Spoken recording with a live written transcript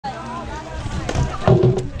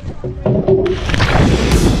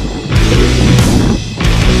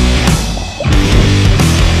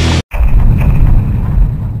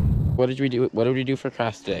did we do? What did we do for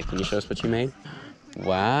crafts today? Can you show us what you made?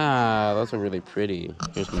 Wow, those are really pretty.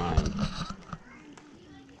 Here's mine.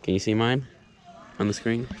 Can you see mine on the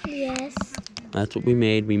screen? Yes. That's what we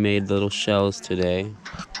made. We made little shells today.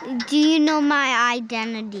 Do you know my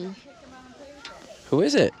identity? Who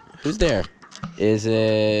is it? Who's there? Is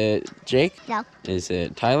it Jake? No. Is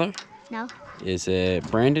it Tyler? No. Is it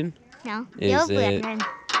Brandon? No. Is it Brandon.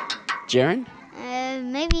 Jaren?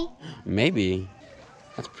 Maybe. Maybe.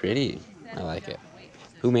 That's pretty. I like it.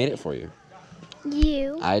 Who made it for you?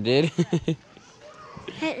 You. I did?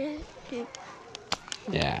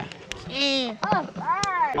 Yeah. I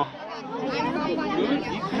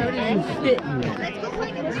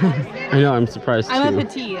know, I'm surprised too. I'm a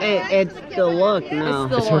petite. It's the look now.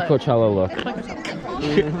 It's her Coachella look.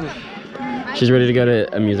 She's ready to go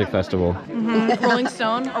to a music festival. Mm-hmm. Rolling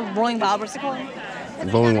Stone or Rolling Loud, what's it called?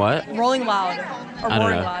 Rolling what? Rolling Loud. Or I don't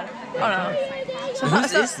Roaring know. Loud. I don't know. So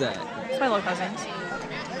Whose is that? It's my little cousin's.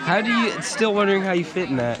 How do you, still wondering how you fit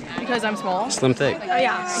in that? Because I'm small. Slim thick. Oh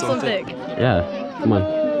yeah, slim thick. Yeah, come on.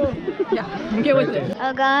 Yeah, get with it.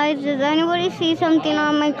 Guys, does anybody see something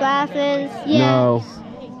on my glasses? No.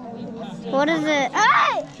 What is it?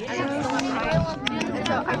 Hey!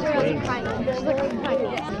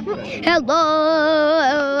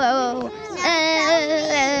 Hello.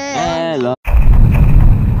 Hello.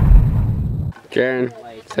 Jaren,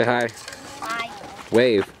 say hi. Hi.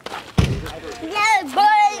 Wave.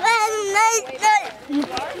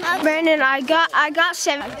 Brandon, I got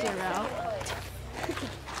 7.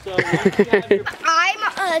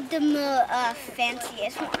 I'm the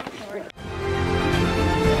fanciest one.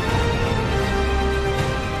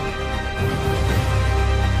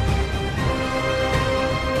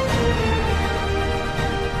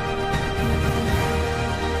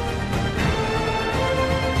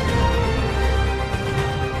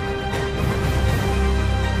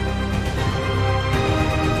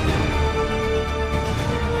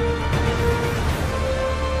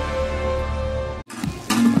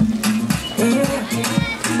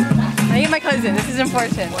 I need my cousin. This is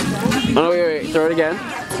important. Oh, wait. Throw it again.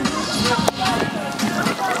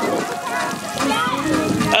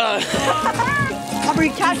 Aubrey,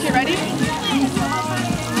 catch it. Ready?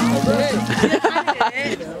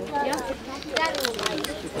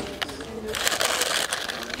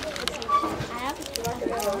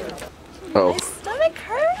 Oh. My stomach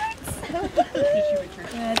hurts.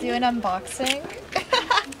 I'm gonna do an unboxing.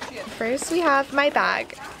 First we have my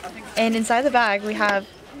bag. And inside the bag we have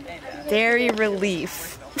Dairy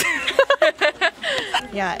Relief.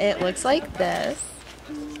 Yeah, it looks like this.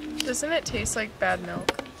 Doesn't it taste like bad milk?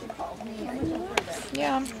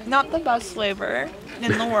 Yeah, not the best flavor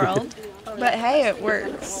in the world. But hey, it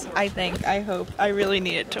works. I think. I hope. I really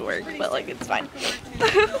need it to work, but like it's fine.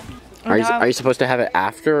 Are you supposed to have it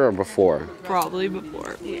after or before? Probably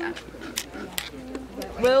before. Yeah.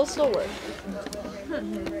 But it'll still work.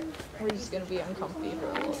 We're just gonna be uncomfy for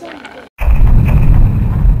a little bit.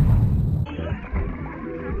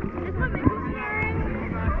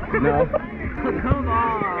 No. Come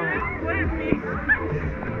on.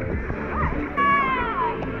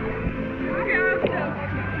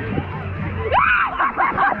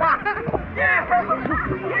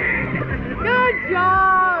 Good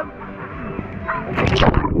job.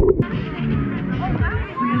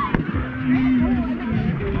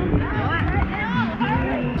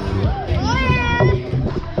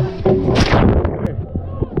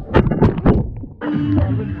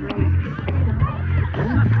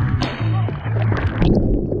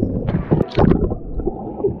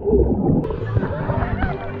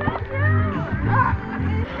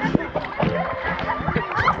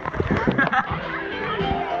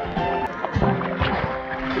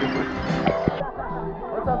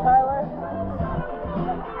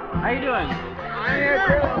 How you doing? I'm here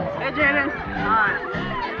too. Hey, Jaden. Hi.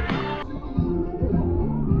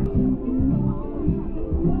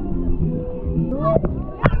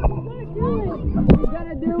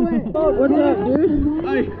 Oh, what's up, dude?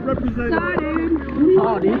 Hey, represent.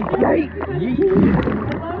 Oh, dude. Great.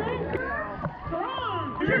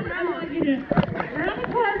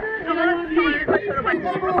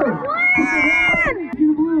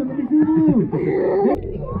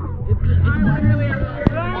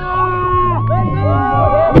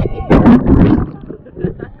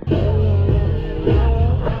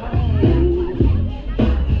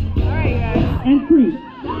 And free.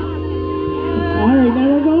 Alright, now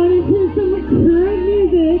we're going into some current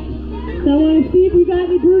music. So I want to see if you got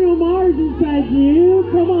any Bruno Mars inside you.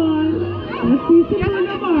 Come on. Let's see some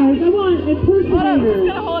Bruno Mars. I want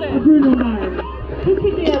impersonators of Bruno Mars. Who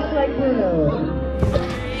can dance like Bruno?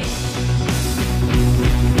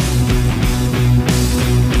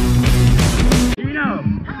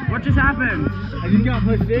 happened? I just got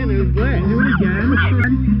pushed in. It was lit. Do it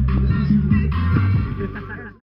again.